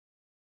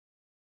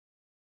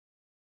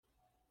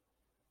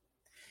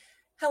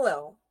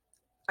Hello,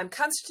 I'm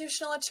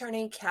constitutional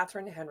attorney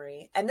Catherine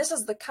Henry, and this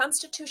is the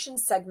Constitution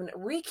segment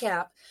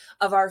recap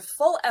of our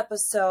full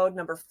episode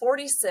number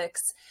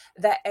 46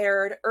 that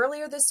aired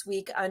earlier this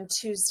week on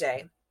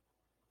Tuesday.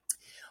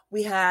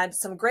 We had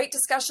some great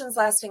discussions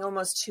lasting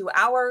almost 2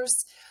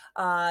 hours.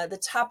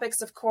 The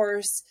topics, of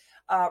course,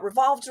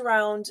 revolved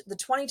around the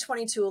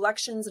 2022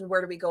 elections and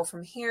where do we go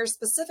from here.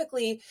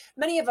 Specifically,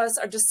 many of us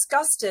are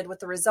disgusted with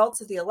the results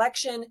of the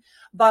election,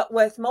 but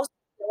with most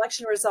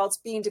election results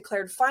being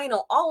declared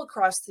final all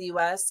across the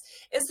U.S.,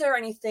 is there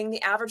anything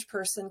the average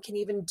person can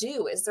even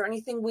do? Is there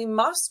anything we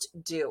must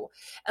do?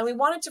 And we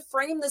wanted to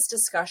frame this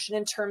discussion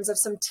in terms of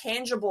some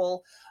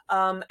tangible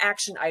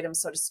action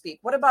items, so to speak.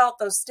 What about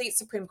those state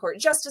Supreme Court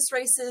justice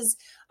races,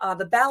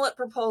 the ballot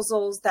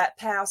proposals that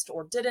passed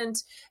or didn't,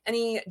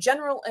 any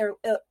general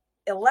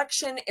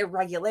election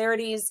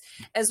irregularities,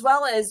 as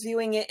well as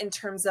viewing it in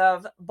terms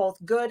of both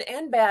good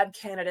and bad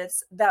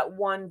candidates that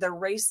won the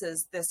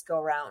races this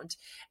go round.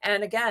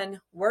 And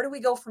again, where do we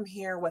go from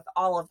here with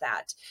all of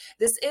that?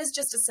 This is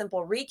just a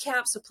simple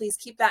recap, so please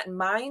keep that in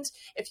mind.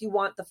 If you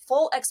want the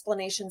full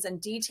explanations and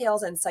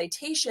details and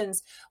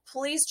citations,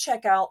 please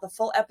check out the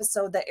full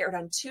episode that aired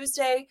on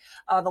Tuesday,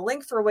 the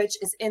link for which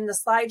is in the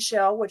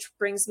slideshow, which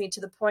brings me to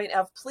the point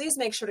of please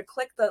make sure to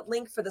click the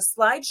link for the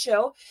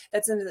slideshow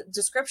that's in the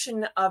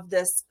description of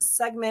this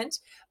segment,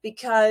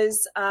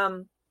 because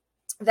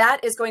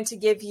that is going to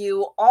give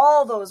you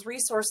all those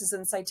resources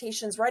and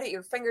citations right at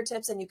your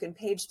fingertips, and you can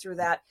page through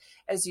that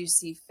as you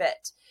see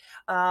fit.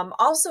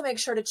 Also, make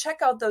sure to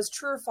check out those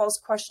true or false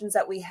questions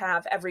that we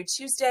have every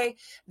Tuesday.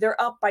 They're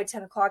up by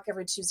 10 o'clock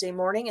every Tuesday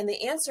morning, and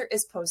the answer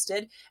is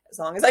posted, as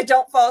long as I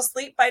don't fall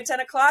asleep by 10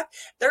 o'clock,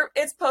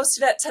 it's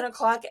posted at 10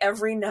 o'clock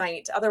every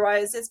night.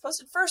 Otherwise, it's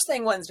posted first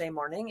thing Wednesday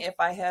morning if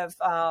I have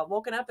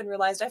woken up and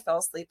realized I fell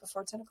asleep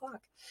before 10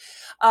 o'clock.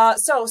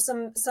 So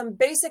some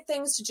basic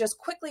things to just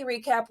quickly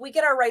recap. We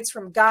get our rights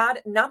from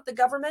God, not the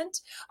government.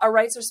 Our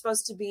rights are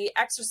supposed to be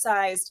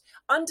exercised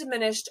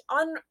undiminished,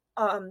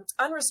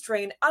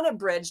 unrestrained,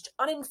 unabridged,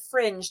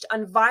 uninfringed,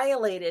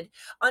 unviolated,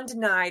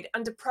 undenied,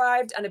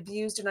 undeprived,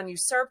 unabused, and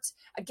unusurped.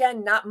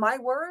 Again, not my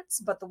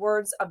words, but the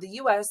words of the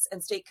U.S.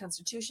 and state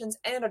constitutions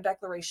and our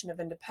Declaration of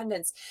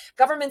Independence.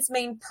 Government's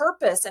main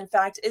purpose, in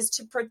fact, is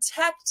to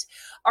protect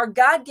our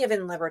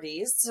God-given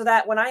liberties so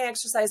that when I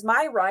exercise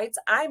my rights,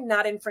 I'm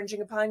not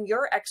infringing upon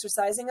your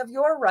exercising of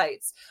your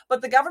rights.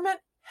 But the government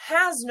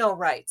has no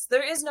rights.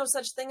 There is no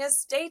such thing as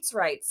states'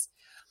 rights.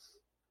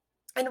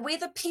 And we,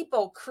 the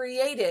people,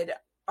 created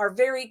our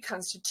very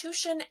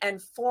constitution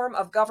and form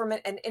of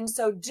government, and in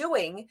so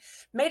doing,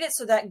 made it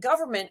so that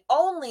government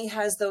only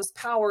has those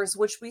powers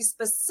which we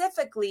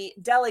specifically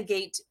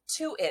delegate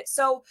to it.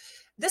 So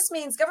this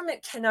means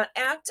government cannot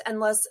act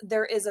unless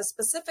there is a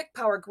specific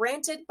power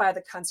granted by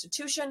the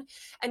Constitution,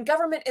 and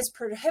government is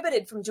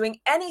prohibited from doing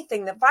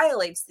anything that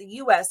violates the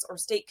U.S. or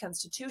state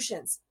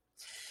constitutions.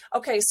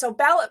 Okay, so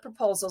ballot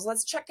proposals,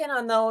 let's check in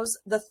on those.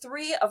 The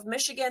 3 of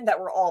Michigan that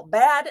were all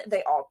bad,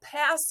 they all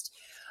passed.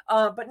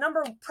 But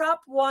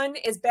Prop 1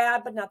 is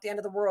bad, but not the end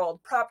of the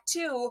world. Prop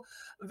 2,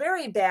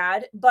 very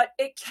bad, but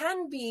it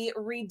can be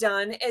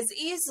redone as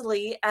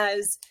easily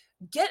as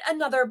get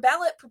another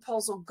ballot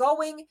proposal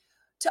going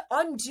to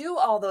undo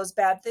all those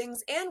bad things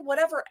and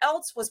whatever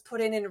else was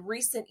put in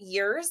recent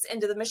years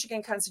into the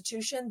Michigan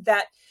Constitution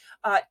that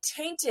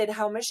tainted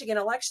how Michigan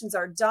elections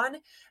are done.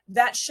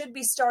 That should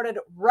be started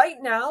right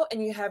now,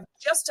 and you have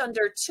just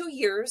under 2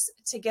 years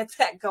to get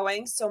that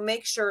going, so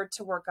make sure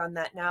to work on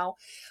that now.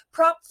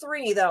 Prop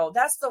 3, though,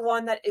 that's the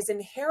one that is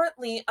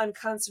inherently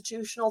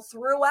unconstitutional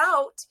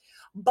throughout,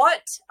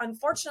 but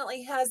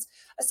unfortunately has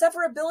a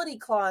severability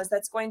clause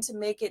that's going to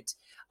make it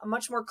a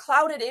much more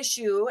clouded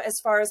issue as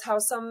far as how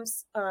some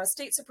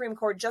state Supreme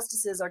Court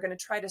justices are going to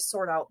try to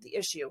sort out the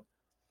issue.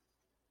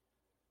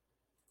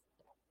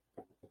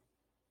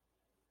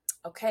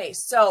 Okay,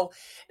 so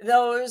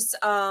those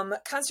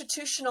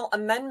constitutional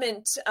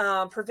amendment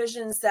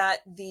provisions that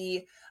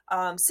the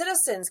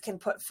citizens can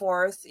put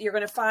forth, you're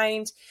going to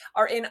find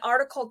are in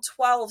Article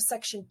 12,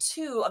 Section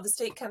 2 of the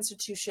state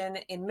constitution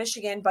in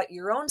Michigan, but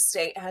your own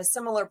state has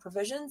similar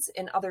provisions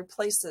in other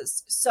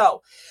places.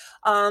 So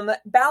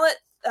ballot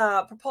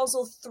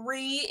Proposal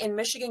 3 in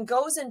Michigan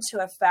goes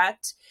into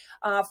effect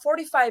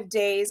 45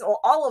 days, or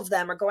all of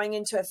them are going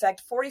into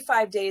effect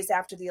 45 days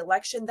after the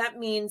election. That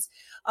means,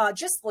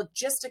 just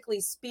logistically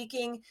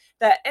speaking,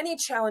 that any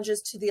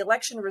challenges to the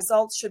election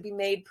results should be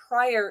made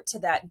prior to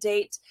that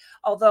date.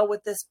 Although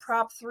with this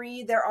Prop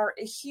 3, there are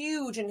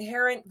huge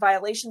inherent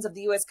violations of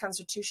the U.S.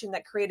 Constitution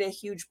that create a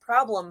huge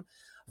problem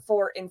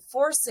for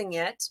enforcing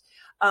it.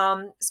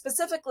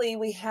 Specifically,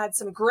 we had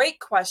some great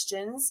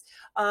questions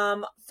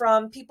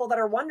from people that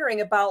are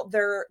wondering about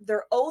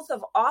their oath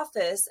of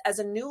office as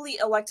a newly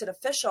elected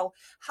official.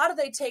 How do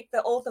they take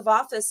the oath of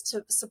office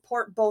to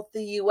support both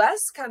the U.S.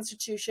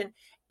 Constitution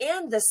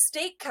and the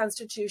state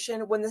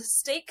constitution, when the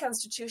state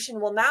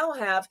constitution will now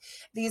have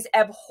these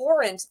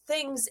abhorrent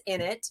things in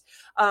it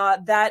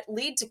that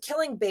lead to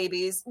killing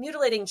babies,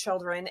 mutilating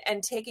children,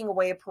 and taking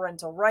away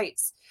parental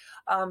rights.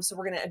 So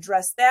we're going to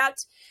address that.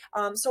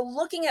 So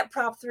looking at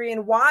Prop 3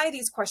 and why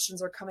these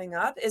questions are coming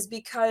up is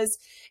because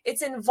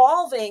it's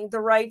involving the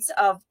rights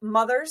of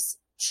mothers,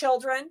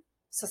 children,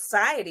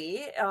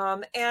 society,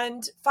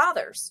 and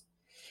fathers.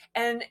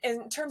 And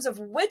in terms of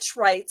which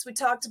rights, we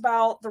talked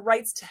about the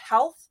rights to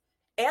health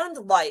and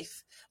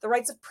life, the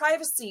rights of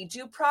privacy,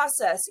 due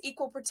process,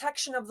 equal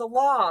protection of the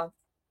law,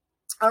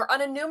 our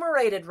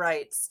unenumerated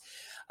rights,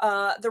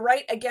 the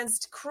right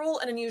against cruel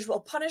and unusual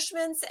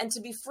punishments, and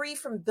to be free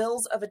from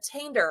bills of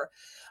attainder.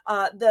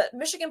 The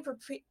Michigan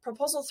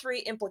Proposal 3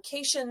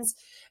 implications,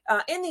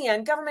 in the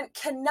end, government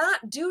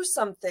cannot do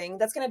something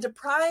that's going to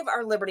deprive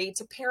our liberty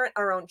to parent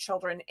our own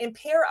children,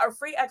 impair our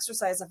free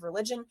exercise of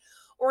religion,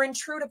 or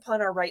intrude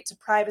upon our right to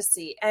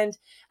privacy. And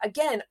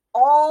again,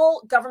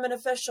 all government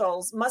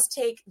officials must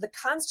take the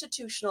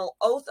constitutional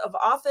oath of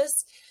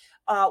office,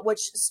 which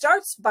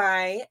starts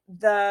by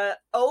the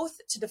oath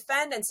to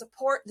defend and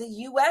support the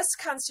U.S.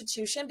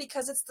 Constitution,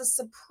 because it's the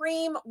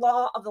supreme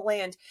law of the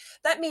land.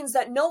 That means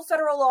that no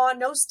federal law,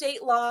 no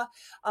state law,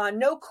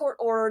 no court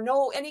order,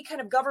 no any kind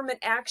of government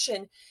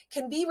action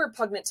can be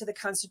repugnant to the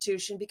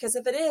Constitution, because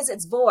if it is,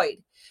 it's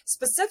void.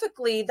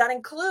 Specifically, that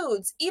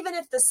includes even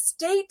if the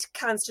state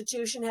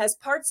constitution has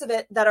parts of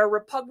it that are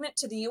repugnant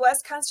to the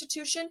U.S.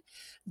 Constitution,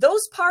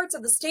 those parts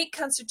of the state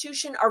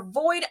constitution are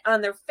void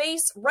on their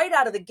face right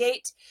out of the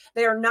gate.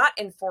 They are not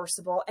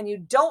enforceable, and you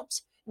don't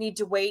need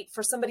to wait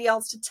for somebody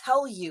else to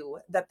tell you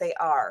that they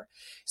are.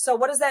 So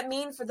what does that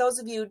mean for those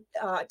of you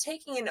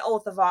taking an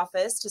oath of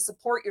office to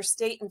support your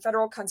state and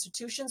federal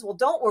constitutions? Well,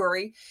 don't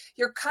worry.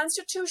 Your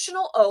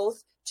constitutional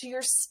oath to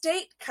your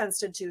state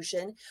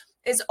constitution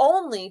is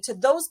only to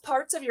those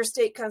parts of your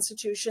state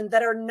constitution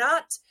that are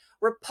not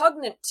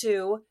repugnant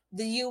to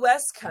the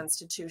U.S.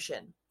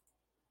 Constitution.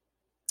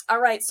 All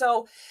right,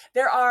 so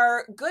there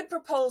are good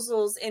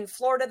proposals in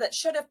Florida that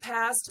should have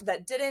passed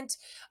that didn't.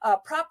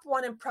 Prop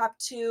 1 and Prop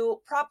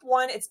 2. Prop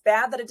 1, it's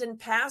bad that it didn't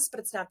pass,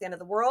 but it's not the end of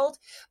the world.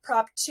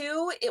 Prop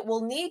 2, it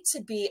will need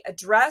to be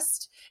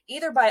addressed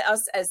either by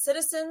us as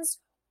citizens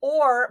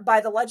or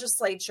by the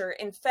legislature.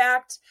 In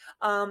fact,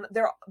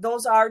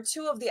 those are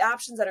two of the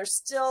options that are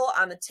still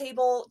on the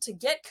table to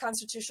get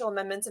constitutional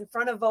amendments in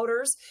front of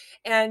voters.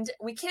 And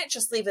we can't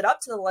just leave it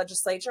up to the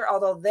legislature,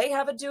 although they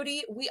have a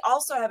duty. We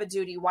also have a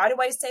duty. Why do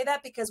I say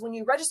that? Because when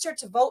you register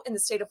to vote in the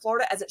state of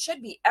Florida, as it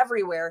should be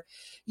everywhere,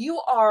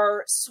 you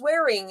are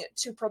swearing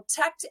to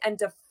protect and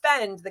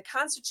defend the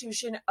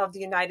Constitution of the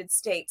United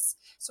States.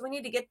 So we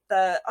need to get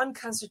the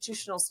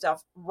unconstitutional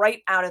stuff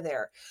right out of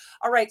there.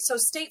 All right, so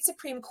state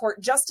Supreme Court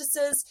justices,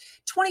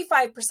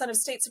 25% of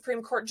state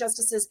Supreme Court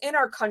justices in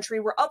our country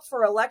were up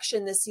for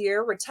election this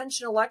year,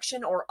 retention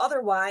election or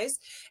otherwise.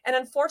 And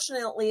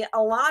unfortunately,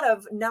 a lot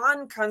of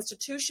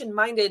non-constitution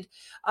minded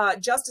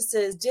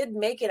justices did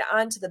make it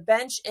onto the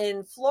bench.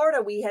 In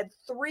Florida, we had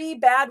 3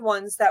 bad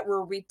ones that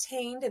were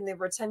retained in the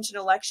retention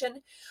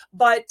election,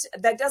 but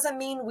that doesn't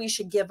mean we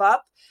should give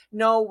up.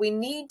 No, we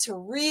need to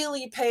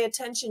really pay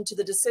attention to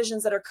the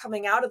decisions that are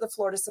coming out of the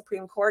Florida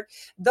Supreme Court.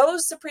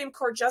 Those Supreme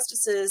Court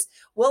justices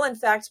will, in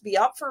fact, be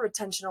up for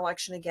retention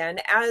election again,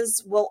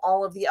 as will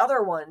all of the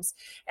other ones.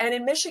 And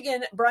in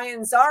Michigan,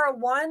 Brian Zara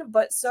won,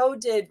 but so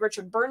did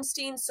Richard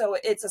Bernstein. So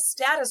it's a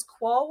status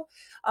quo.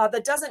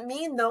 That doesn't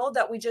mean, though,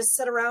 that we just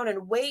sit around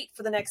and wait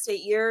for the next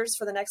 8 years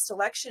for the next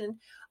election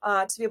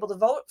to be able to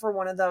vote for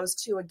one of those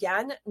two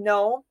again.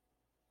 No.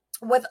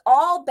 With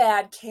all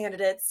bad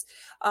candidates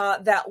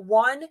that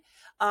won,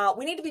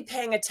 we need to be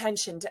paying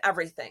attention to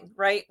everything,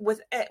 right?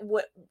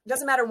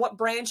 Doesn't matter what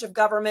branch of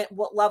government,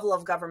 what level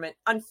of government.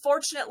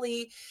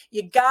 Unfortunately,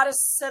 you got to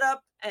sit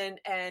up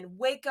and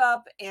wake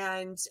up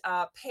and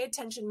pay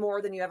attention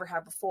more than you ever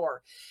have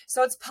before.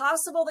 So it's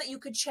possible that you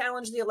could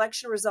challenge the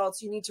election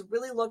results. You need to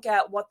really look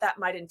at what that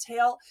might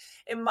entail.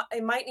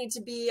 It might need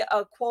to be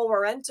a quo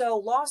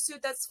warranto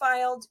lawsuit that's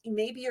filed.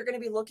 Maybe you're going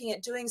to be looking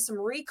at doing some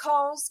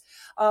recalls,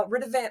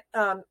 writ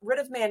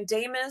of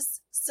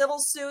mandamus, civil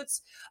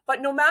suits.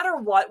 But no matter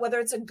what, whether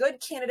it's a good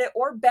candidate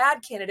or bad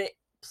candidate,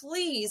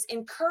 please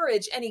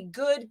encourage any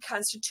good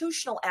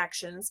constitutional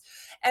actions,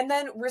 and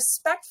then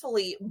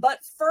respectfully but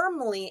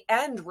firmly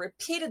and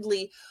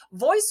repeatedly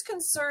voice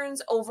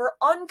concerns over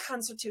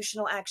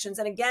unconstitutional actions.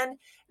 And again,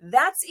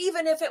 that's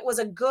even if it was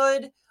a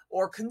good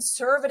or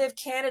conservative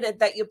candidate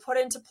that you put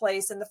into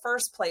place in the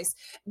first place.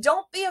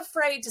 Don't be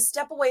afraid to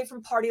step away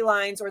from party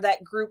lines or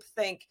that group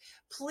think.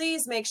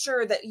 Please make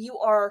sure that you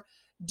are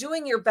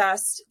doing your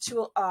best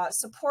to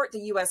support the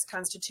U.S.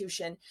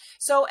 Constitution.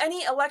 So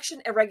any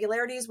election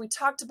irregularities, we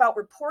talked about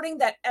reporting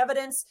that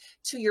evidence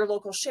to your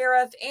local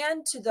sheriff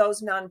and to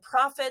those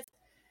nonprofits.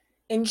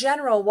 In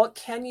general, what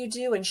can you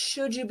do and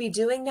should you be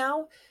doing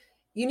now?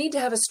 You need to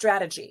have a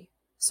strategy.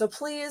 So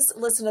please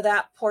listen to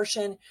that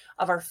portion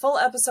of our full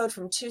episode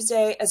from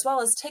Tuesday, as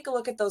well as take a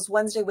look at those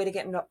Wednesday Way to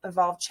Get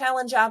Involved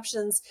challenge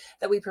options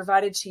that we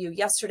provided to you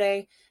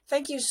yesterday.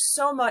 Thank you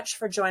so much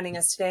for joining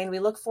us today, and we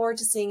look forward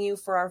to seeing you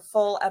for our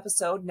full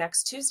episode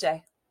next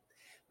Tuesday.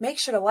 Make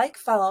sure to like,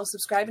 follow,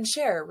 subscribe, and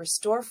share.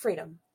 Restore freedom.